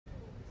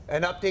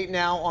An update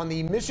now on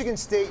the Michigan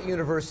State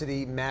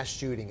University mass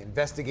shooting.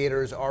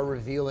 Investigators are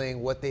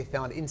revealing what they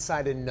found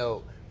inside a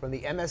note from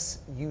the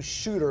MSU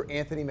shooter,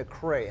 Anthony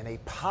McCray, and a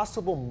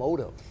possible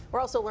motive.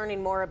 We're also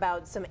learning more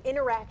about some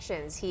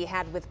interactions he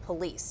had with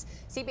police.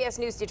 CBS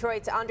News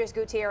Detroit's Andres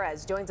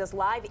Gutierrez joins us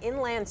live in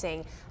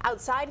Lansing,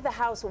 outside the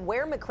house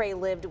where McCray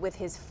lived with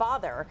his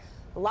father.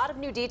 A lot of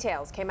new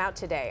details came out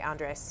today,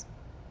 Andres.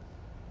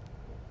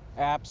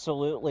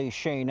 Absolutely,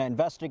 Shayna.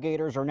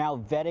 Investigators are now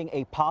vetting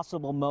a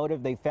possible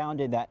motive they found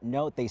in that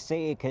note. They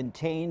say it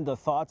contained the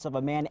thoughts of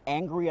a man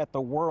angry at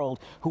the world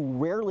who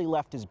rarely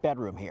left his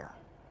bedroom here.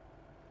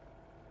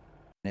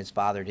 His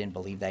father didn't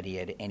believe that he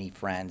had any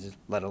friends,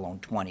 let alone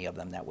 20 of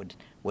them, that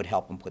would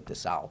help him put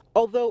this out.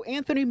 Although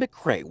Anthony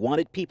McCray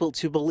wanted people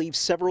to believe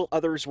several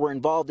others were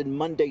involved in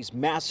Monday's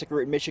massacre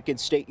at Michigan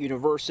State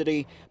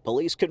University,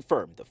 police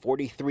confirmed the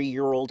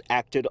 43-year-old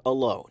acted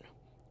alone.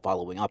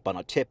 Following up on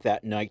a tip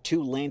that night,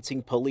 2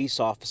 Lansing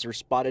police officers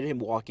spotted him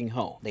walking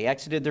home. They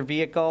exited their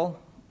vehicle,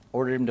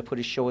 ordered him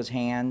to show his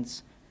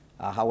hands.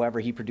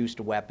 However, he produced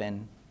a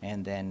weapon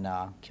and then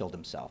killed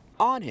himself.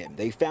 On him,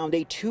 they found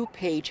a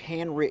 2-page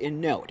handwritten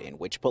note in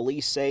which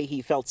police say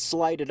he felt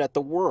slighted at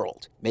the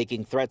world,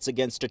 making threats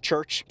against a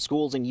church,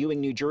 schools in Ewing,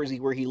 New Jersey,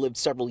 where he lived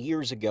several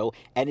years ago,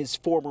 and his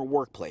former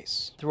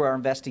workplace. Through our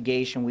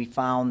investigation, we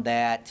found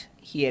that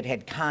he had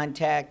had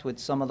contact with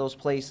some of those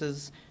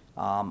places.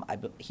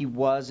 He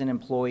was an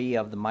employee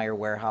of the Meyer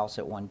warehouse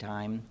at one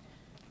time.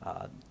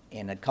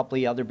 In a couple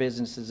of other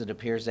businesses, it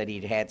appears that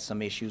he'd had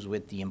some issues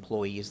with the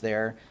employees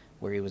there,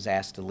 where he was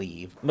asked to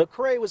leave.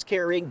 McCray was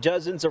carrying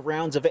dozens of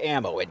rounds of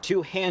ammo and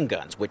 2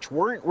 handguns, which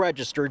weren't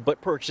registered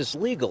but purchased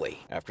legally,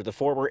 after the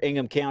former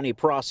Ingham County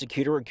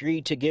prosecutor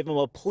agreed to give him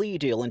a plea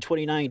deal in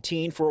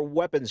 2019 for a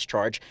weapons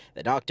charge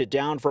that knocked it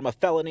down from a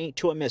felony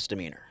to a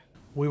misdemeanor.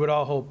 We would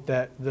all hope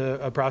that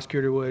a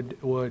prosecutor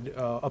would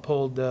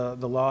uphold the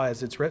law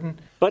as it's written.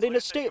 But in a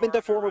statement,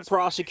 the former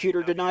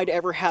prosecutor denied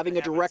ever having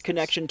a direct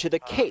connection to the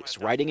case,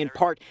 writing in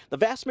part, the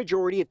vast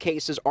majority of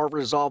cases are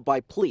resolved by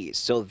pleas,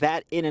 so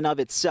that in and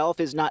of itself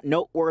is not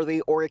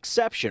noteworthy or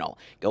exceptional.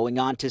 Going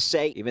on to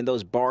say, even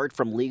those barred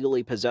from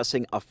legally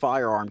possessing a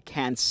firearm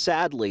can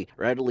sadly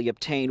readily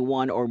obtain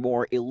one or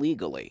more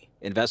illegally.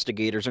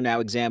 Investigators are now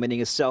examining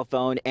his cell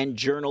phone and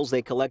journals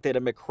they collected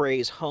at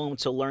McCray's home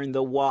to learn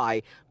the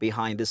why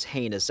behind this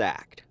heinous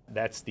act.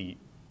 That's the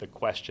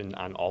question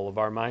on all of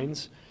our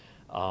minds,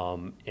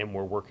 and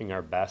we're working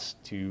our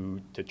best to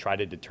try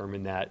to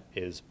determine that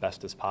as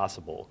best as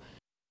possible.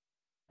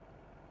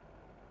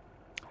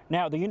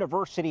 Now, the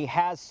university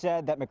has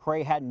said that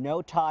McCray had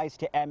no ties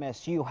to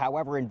MSU.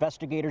 However,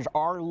 investigators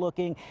are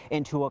looking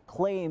into a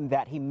claim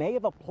that he may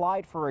have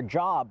applied for a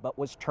job but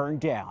was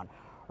turned down.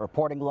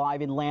 Reporting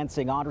live in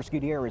Lansing, Andres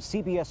Gutierrez,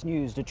 CBS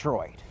News,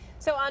 Detroit.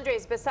 So,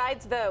 Andres,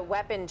 besides the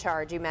weapon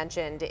charge you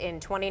mentioned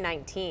in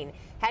 2019,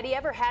 had he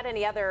ever had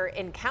any other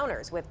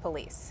encounters with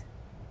police?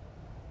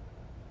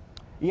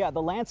 Yeah,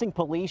 the Lansing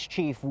police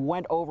chief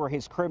went over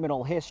his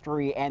criminal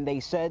history, and they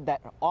said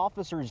that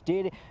officers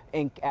did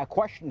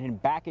question him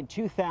back in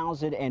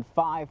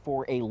 2005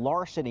 for a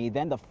larceny.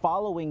 Then the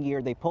following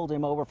year, they pulled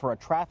him over for a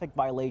traffic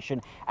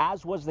violation,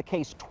 as was the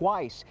case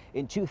twice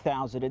in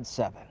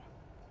 2007.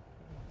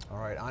 All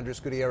right, Andres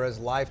Gutierrez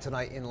live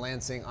tonight in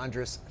Lansing.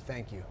 Andres,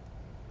 thank you.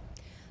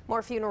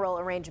 More funeral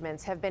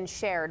arrangements have been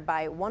shared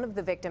by one of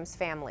the victims'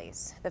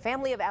 families. The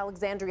family of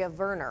Alexandria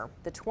Verner,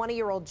 the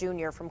 20-year-old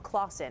junior from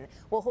Clawson,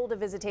 will hold a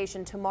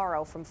visitation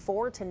tomorrow from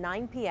 4 to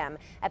 9 p.m.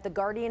 at the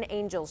Guardian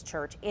Angels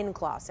Church in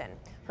Clawson.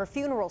 Her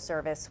funeral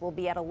service will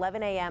be at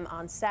 11 a.m.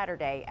 on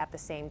Saturday at the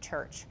same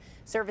church.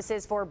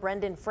 Services for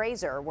Brendan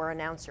Fraser were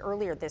announced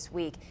earlier this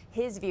week.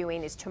 His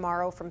viewing is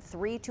tomorrow from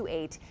 3 to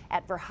 8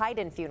 at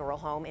Verheiden Funeral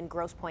Home in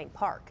Grosse Pointe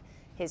Park.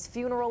 His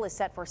funeral is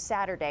set for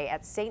Saturday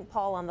at St.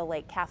 Paul on the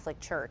Lake Catholic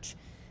Church.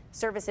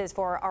 Services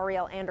for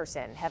Ariel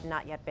Anderson have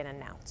not yet been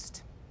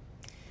announced.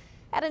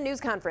 At a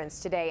news conference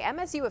today,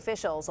 MSU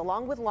officials,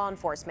 along with law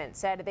enforcement,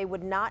 said they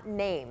would not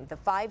name the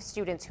 5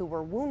 students who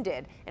were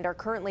wounded and are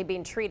currently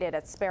being treated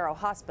at Sparrow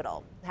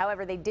Hospital.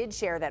 However, they did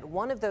share that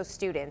one of those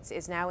students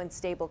is now in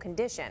stable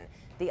condition.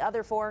 The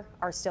other 4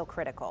 are still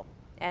critical.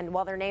 And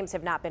while their names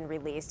have not been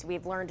released,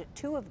 we've learned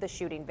 2 of the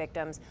shooting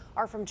victims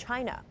are from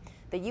China.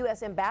 The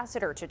U.S.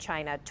 ambassador to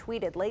China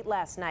tweeted late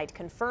last night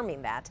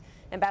confirming that.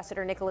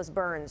 Ambassador Nicholas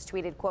Burns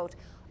tweeted, quote,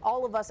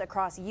 "All of us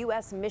across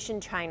U.S.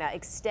 Mission China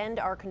extend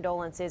our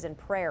condolences and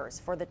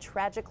prayers for the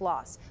tragic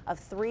loss of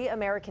 3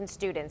 American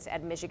students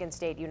at Michigan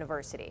State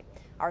University.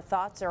 Our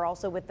thoughts are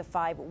also with the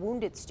 5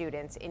 wounded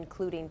students,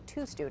 including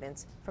 2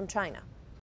 students from China."